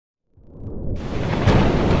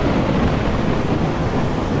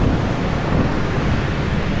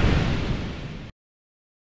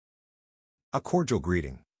A cordial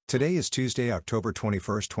greeting. Today is Tuesday, October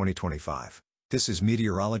 21st, 2025. This is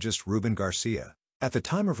meteorologist Ruben Garcia. At the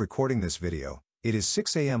time of recording this video, it is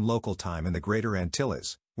 6 a.m. local time in the Greater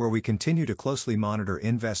Antilles, where we continue to closely monitor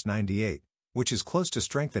Invest 98, which is close to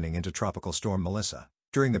strengthening into Tropical Storm Melissa.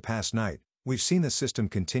 During the past night, we've seen the system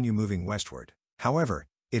continue moving westward. However,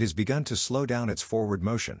 it has begun to slow down its forward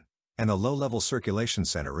motion, and the low-level circulation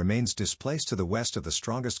center remains displaced to the west of the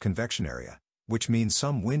strongest convection area, which means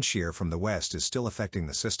some wind shear from the west is still affecting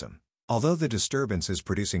the system. Although the disturbance is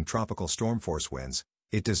producing tropical storm force winds,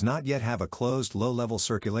 it does not yet have a closed low-level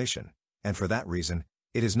circulation, and for that reason,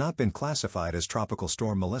 it has not been classified as Tropical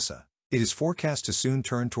Storm Melissa. It is forecast to soon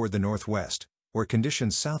turn toward the northwest, where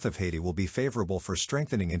conditions south of Haiti will be favorable for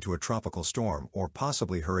strengthening into a tropical storm or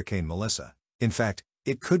possibly Hurricane Melissa. In fact,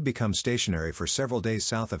 it could become stationary for several days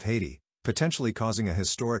south of Haiti, potentially causing a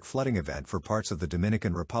historic flooding event for parts of the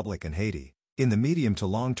Dominican Republic and Haiti. In the medium to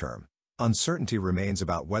long term, uncertainty remains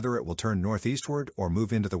about whether it will turn northeastward or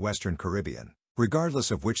move into the Western Caribbean.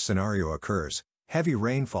 Regardless of which scenario occurs, heavy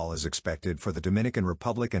rainfall is expected for the Dominican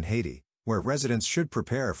Republic and Haiti, where residents should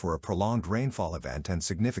prepare for a prolonged rainfall event and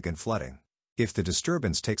significant flooding. If the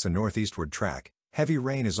disturbance takes a northeastward track, heavy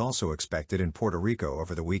rain is also expected in Puerto Rico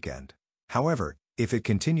over the weekend. However, if it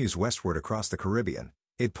continues westward across the Caribbean,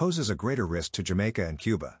 it poses a greater risk to Jamaica and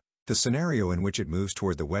Cuba. The scenario in which it moves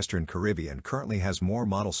toward the Western Caribbean currently has more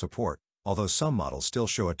model support, although some models still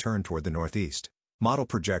show a turn toward the northeast. Model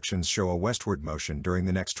projections show a westward motion during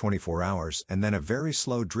the next 24 hours and then a very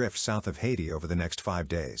slow drift south of Haiti over the next 5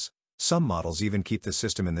 days. Some models even keep the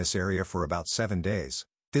system in this area for about 7 days.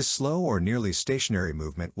 This slow or nearly stationary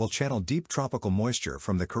movement will channel deep tropical moisture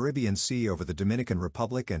from the Caribbean Sea over the Dominican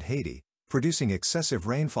Republic and Haiti, producing excessive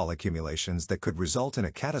rainfall accumulations that could result in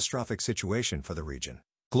a catastrophic situation for the region.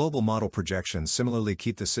 Global model projections similarly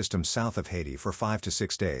keep the system south of Haiti for 5 to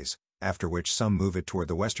 6 days, after which some move it toward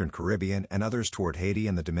the Western Caribbean and others toward Haiti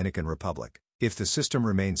and the Dominican Republic. If the system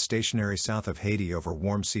remains stationary south of Haiti over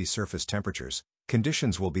warm sea surface temperatures,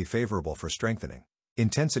 conditions will be favorable for strengthening.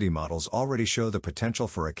 Intensity models already show the potential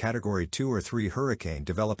for a Category 2 or 3 hurricane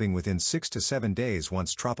developing within 6 to 7 days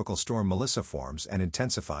once Tropical Storm Melissa forms and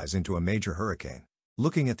intensifies into a major hurricane.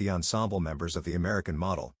 Looking at the ensemble members of the American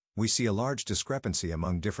model, we see a large discrepancy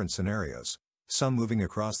among different scenarios, some moving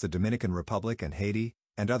across the Dominican Republic and Haiti,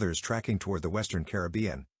 and others tracking toward the Western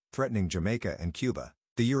Caribbean, threatening Jamaica and Cuba.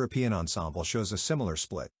 The European ensemble shows a similar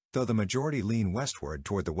split, though the majority lean westward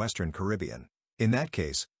toward the Western Caribbean. In that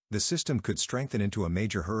case, the system could strengthen into a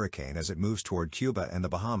major hurricane as it moves toward Cuba and the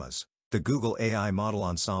Bahamas. The Google AI model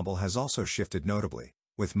ensemble has also shifted notably,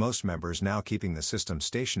 with most members now keeping the system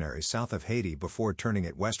stationary south of Haiti before turning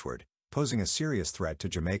it westward, posing a serious threat to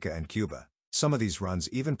Jamaica and Cuba. Some of these runs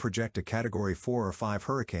even project a Category 4 or 5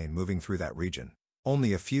 hurricane moving through that region.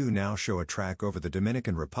 Only a few now show a track over the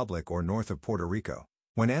Dominican Republic or north of Puerto Rico.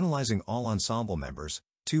 When analyzing all ensemble members,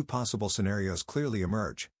 2 possible scenarios clearly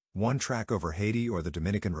emerge: one track over Haiti or the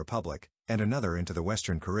Dominican Republic, and another into the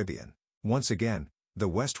Western Caribbean. Once again, the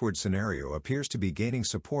westward scenario appears to be gaining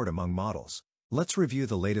support among models. Let's review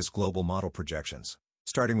the latest global model projections.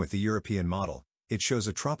 Starting with the European model, it shows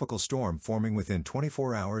a tropical storm forming within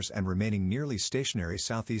 24 hours and remaining nearly stationary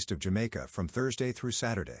southeast of Jamaica from Thursday through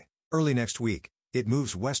Saturday. Early next week, it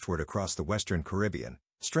moves westward across the Western Caribbean,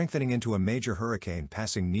 strengthening into a major hurricane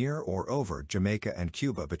passing near or over Jamaica and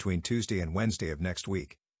Cuba between Tuesday and Wednesday of next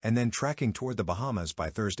week, and then tracking toward the Bahamas by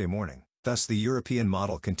Thursday morning. Thus, the European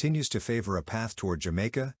model continues to favor a path toward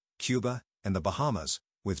Jamaica, Cuba, and the Bahamas,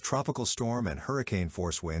 with tropical storm and hurricane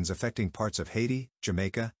force winds affecting parts of Haiti,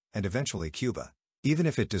 Jamaica, and eventually Cuba. Even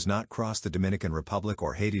if it does not cross the Dominican Republic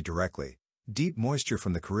or Haiti directly, deep moisture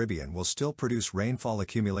from the Caribbean will still produce rainfall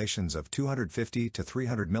accumulations of 250 to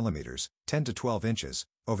 300 millimeters, 10 to 12 inches,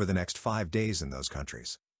 over the next 5 days in those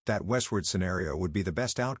countries. That westward scenario would be the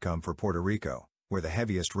best outcome for Puerto Rico, where the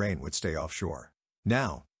heaviest rain would stay offshore.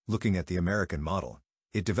 Now, looking at the American model,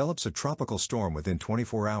 it develops a tropical storm within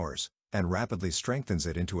 24 hours, and rapidly strengthens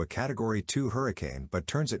it into a Category 2 hurricane but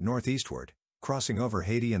turns it northeastward, crossing over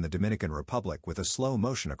Haiti and the Dominican Republic with a slow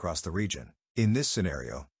motion across the region. In this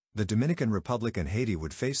scenario, the Dominican Republic and Haiti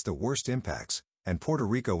would face the worst impacts, and Puerto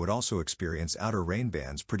Rico would also experience outer rain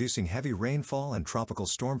bands producing heavy rainfall and tropical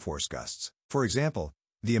storm force gusts. For example,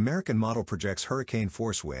 the American model projects hurricane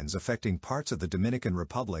force winds affecting parts of the Dominican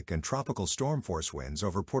Republic and tropical storm force winds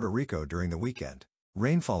over Puerto Rico during the weekend.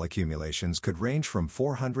 Rainfall accumulations could range from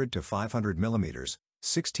 400 to 500 millimeters,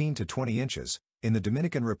 16 to 20 inches, in the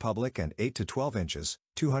Dominican Republic and 8 to 12 inches,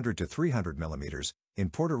 200 to 300 millimeters, in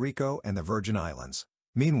Puerto Rico and the Virgin Islands.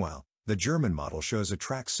 Meanwhile, The German model shows a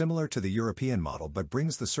track similar to the European model but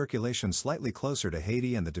brings the circulation slightly closer to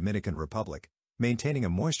Haiti and the Dominican Republic, maintaining a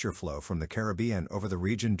moisture flow from the Caribbean over the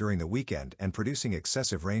region during the weekend and producing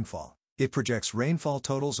excessive rainfall. It projects rainfall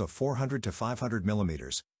totals of 400 to 500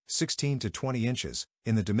 millimeters, 16 to 20 inches,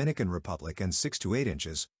 in the Dominican Republic and 6 to 8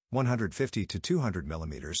 inches, 150 to 200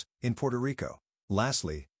 millimeters, in Puerto Rico.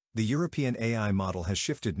 Lastly, the European AI model has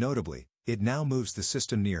shifted notably. It now moves the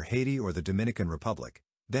system near Haiti or the Dominican Republic,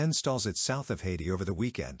 then stalls it south of Haiti over the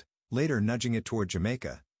weekend, later nudging it toward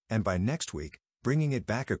Jamaica, and by next week, bringing it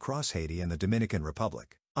back across Haiti and the Dominican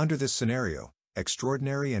Republic. Under this scenario,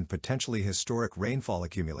 extraordinary and potentially historic rainfall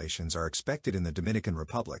accumulations are expected in the Dominican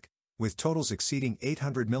Republic, with totals exceeding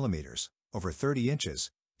 800 millimeters, over 30 inches,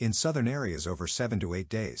 in southern areas over 7 to 8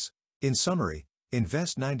 days. In summary,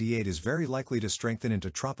 Invest 98 is very likely to strengthen into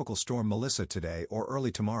Tropical Storm Melissa today or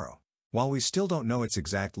early tomorrow. While we still don't know its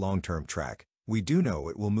exact long-term track, we do know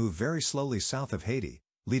it will move very slowly south of Haiti,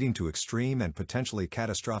 leading to extreme and potentially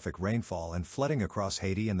catastrophic rainfall and flooding across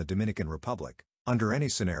Haiti and the Dominican Republic. Under any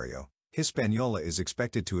scenario, Hispaniola is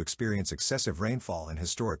expected to experience excessive rainfall and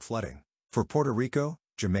historic flooding. For Puerto Rico,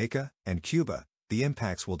 Jamaica, and Cuba, the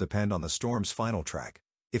impacts will depend on the storm's final track.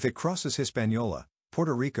 If it crosses Hispaniola,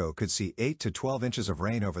 Puerto Rico could see 8 to 12 inches of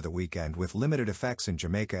rain over the weekend with limited effects in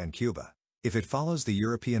Jamaica and Cuba. If it follows the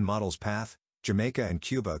European model's path, Jamaica and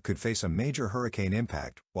Cuba could face a major hurricane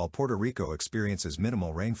impact, while Puerto Rico experiences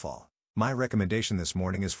minimal rainfall. My recommendation this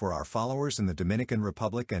morning is for our followers in the Dominican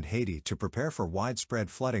Republic and Haiti to prepare for widespread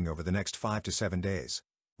flooding over the next 5 to 7 days.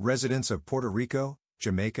 Residents of Puerto Rico,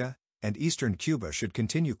 Jamaica, and eastern Cuba should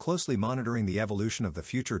continue closely monitoring the evolution of the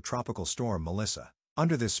future tropical storm Melissa.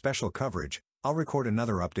 Under this special coverage, I'll record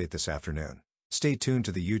another update this afternoon. Stay tuned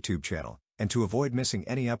to the YouTube channel, and to avoid missing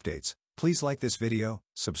any updates, please like this video,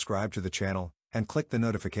 subscribe to the channel, and click the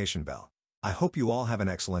notification bell. I hope you all have an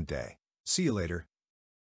excellent day. See you later.